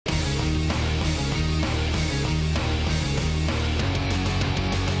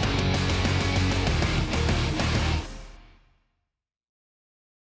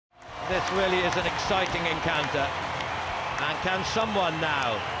this really is an exciting encounter. And can someone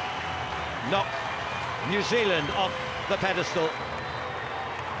now knock New Zealand off the pedestal?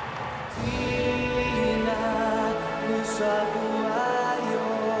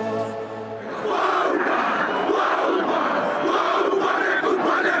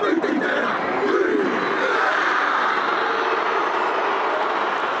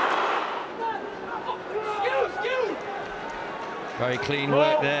 Very clean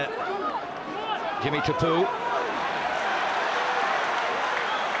work there, Jimmy Tapu.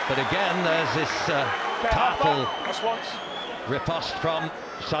 But again, there's this powerful riposte from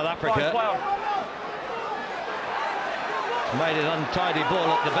South Africa. It's made an untidy ball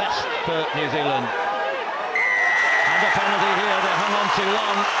at the best for New Zealand. And a penalty here, they hung on too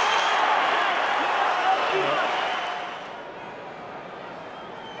long.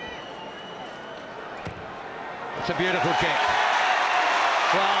 It's a beautiful kick.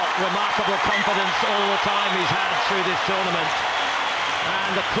 Well, remarkable confidence all the time he's had through this tournament.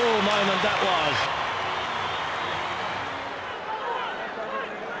 And a cool moment that was.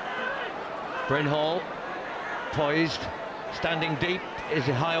 Bryn Hall, poised, standing deep. Is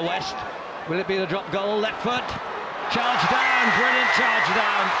it higher west? Will it be the drop goal? Left foot, charge down, brilliant charge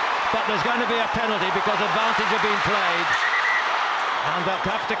down. But there's going to be a penalty because advantage had been played. And they'll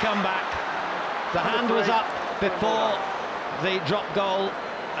have to come back. The hand was up before the drop goal,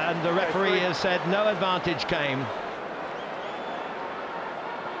 and the referee has said no advantage came.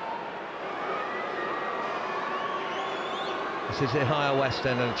 This is the higher west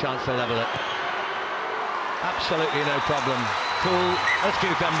end and a chance to level it. Absolutely no problem. Cool as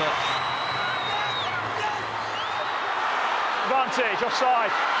cucumber. Advantage,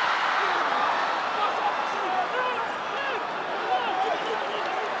 offside.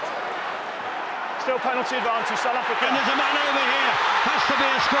 Still penalty advantage, South Africa. And there's a man over here. Has to be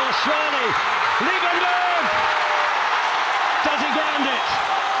a score, surely. Liebenberg! Does he ground it?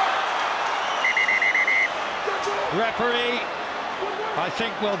 Referee, I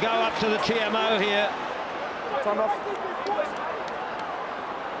think we'll go up to the TMO here. Time off.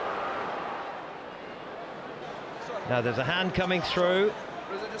 Now there's a hand coming through.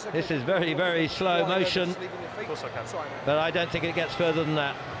 This is very, very slow motion. Of course I can. But I don't think it gets further than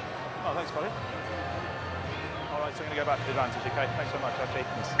that. Oh, thanks, Colin. All right, so I'm going to go back to the advantage, okay? Thanks so much, actually.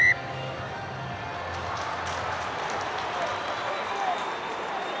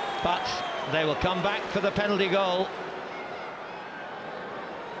 But they will come back for the penalty goal.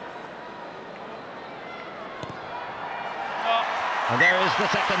 And there is the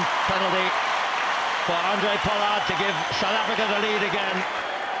second penalty for Andre Pollard to give South Africa the lead again.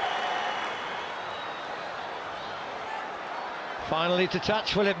 Finally to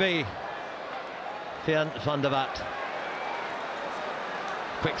touch, will it be? Van der Vat.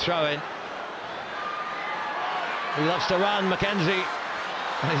 Quick throw in. He loves to run, Mackenzie.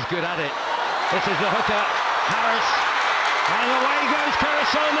 He's good at it. This is the hooker, Harris. And away goes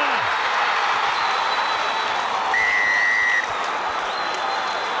Karasoma.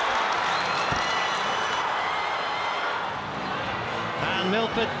 And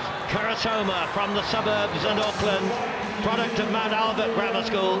Milford Karasoma from the suburbs and Auckland, product of Mount Albert Grammar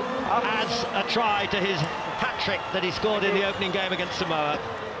School, adds a try to his hat-trick that he scored in the opening game against Samoa.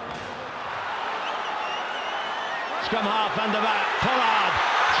 Scrum half, Van der Vat, Pollard,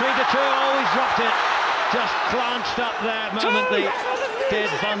 3-2, always dropped it. Just glanced up there momently, did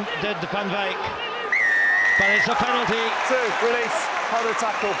Van Veek. But it's a penalty. 2, release, part of the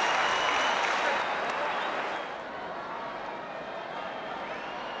tackle.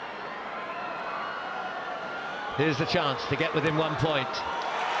 Here's the chance to get within 1 point.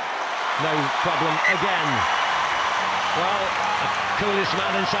 No problem again. Well, the coolest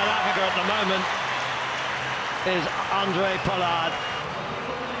man in South Africa at the moment is Andre Pollard.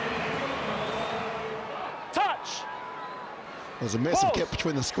 Touch! There's a massive gap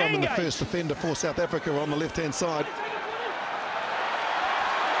between the scrum and the first defender for South Africa on the left-hand side.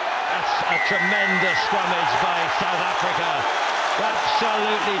 That's a tremendous scrummage by South Africa.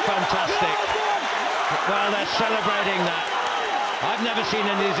 Absolutely fantastic. Well, they're celebrating that. I've never seen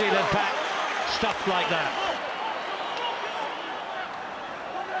a New Zealand pack stuffed like that.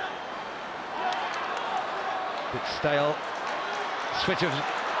 Bit stale. Switch of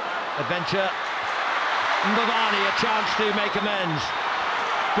adventure. Mbavani, a chance to make amends.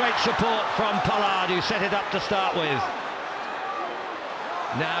 Great support from Pollard, who set it up to start with.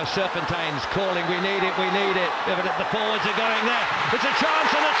 Now Serpentine's calling, we need it, we need it. The forwards are going there. It's a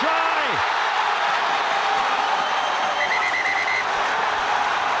chance and a try!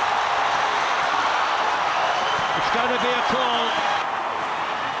 It's going to be a call.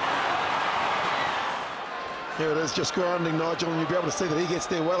 is just grinding Nigel, and you'll be able to see that he gets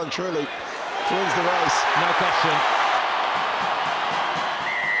there well and truly. Wins the race. No question.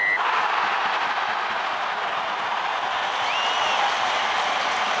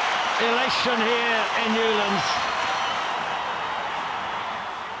 Elation here in Newlands.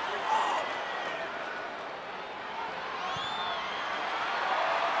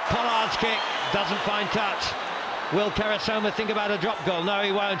 Pollard's kick doesn't find touch. Will Kerasoma think about a drop goal? No,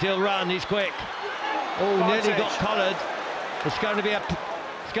 he won't. He'll run. He's quick. Oh, nearly got collared. It's going to be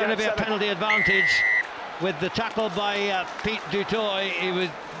a penalty advantage with the tackle by Pete Dutoy. He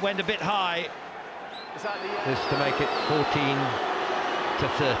went a bit high. This to make it 14-13.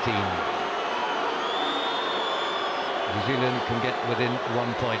 New Zealand can get within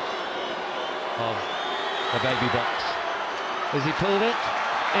 1 point of the baby box. Has he pulled it?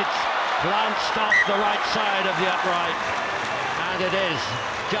 It's glanced off the right side of the upright, and it is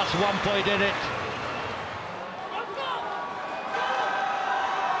just 1 point in it.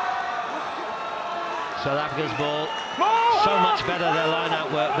 South Africa's ball, so much better their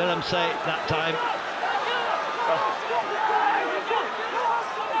line-out work. Willem say that time.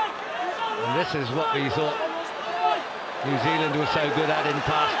 And this is what we thought New Zealand was so good at in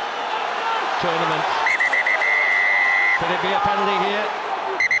past tournaments. Could it be a penalty here?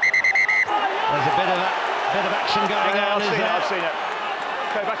 There's a bit of action going on, is there? I've seen it.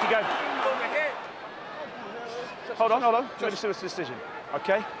 Okay, back you go. Hold on. JWC decision.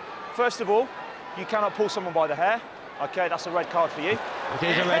 Okay. First of all, you cannot pull someone by the hair. Okay, that's a red card for you. It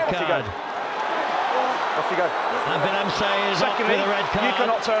is a red card. Off you go. And Willem say is off with a red card. You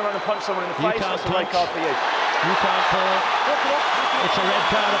cannot turn around and punch someone in the face. That's a red card for you. You can't pull. It's a red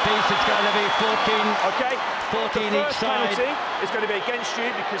card apiece. It's going to be 14. Okay. 14 each side. The first penalty is going to be against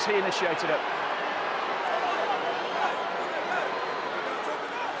you because he initiated it.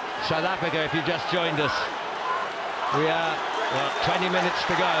 South Africa, if you just joined us, we are 20 minutes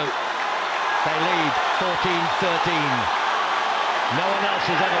to go. They lead 14-13. No one else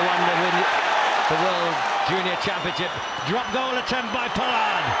has ever won the World Junior Championship. Drop goal attempt by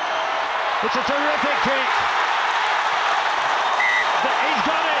Pollard. It's a terrific kick. He's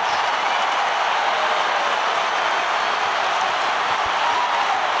got it.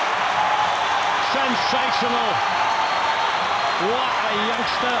 Sensational. What a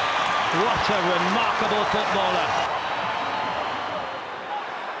youngster. What a remarkable footballer.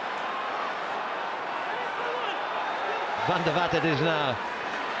 Van der Vat it is now,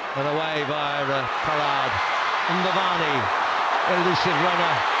 and away by Pollard. Ndavani, elusive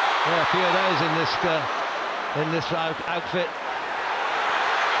runner. There are a few of those in this outfit.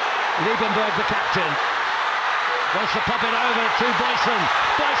 Liebenberg, the captain, wants to pop it over to Boyson.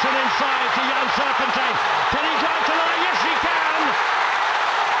 Boyson inside to Jan Serpentine. Can he drive to line? Yes, he can.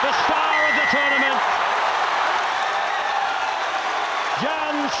 The star of the tournament,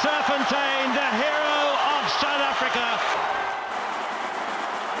 Jan Serpentine, the hero of South Africa.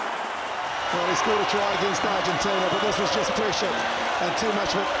 Well, he scored a try against Argentina, but this was just pressure and too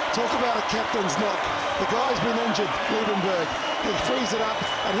much of it. Talk about a captain's knock. The guy's been injured, Liebenberg. He frees it up,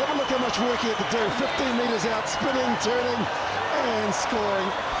 and have a look how much work he had to do. 15 metres out, spinning, turning, and scoring.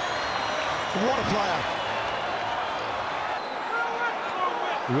 What a player.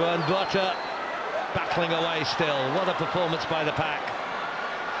 Ruan Botha battling away still. What a performance by the pack.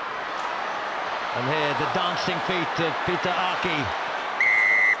 And here, the dancing feet of Peter Aki.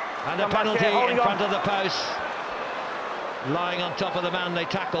 And a penalty in front of the post. Lying on top of the man they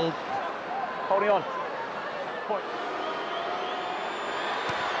tackled. Holding on. Point.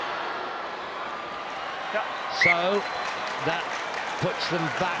 Yeah. So, that puts them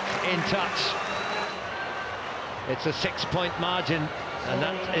back in touch. It's a 6-point margin, and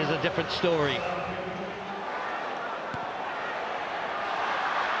that is a different story.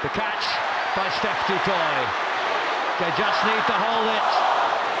 The catch by Steph Dutoy. They just need to hold it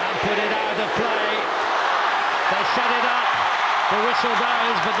and put it out of play. They set it up, the whistle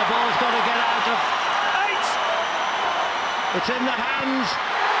goes, but the ball's got to get out of... 8! It's in the hands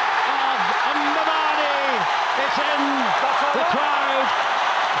of Ndavani. It's in the crowd,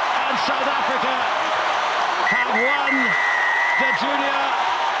 and South Africa have won the Junior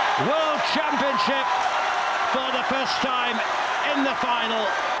World Championship for the first time in the final.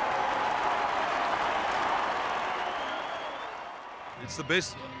 It's the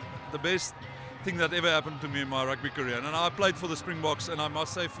best thing that ever happened to me in my rugby career, and I played for the Springboks, and I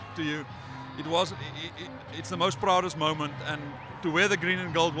must say to you, it's the most proudest moment, and to wear the green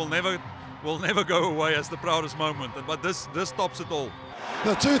and gold will never go away as the proudest moment. But this tops it all.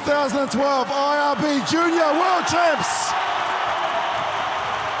 The 2012 IRB Junior World Champs.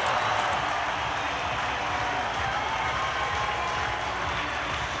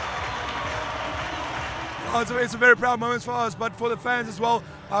 it's a very proud moment for us, but for the fans as well.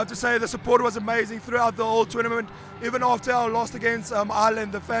 I have to say the support was amazing throughout the whole tournament. Even after our loss against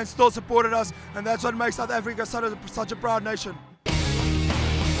Ireland, the fans still supported us, and that's what makes South Africa such a proud nation.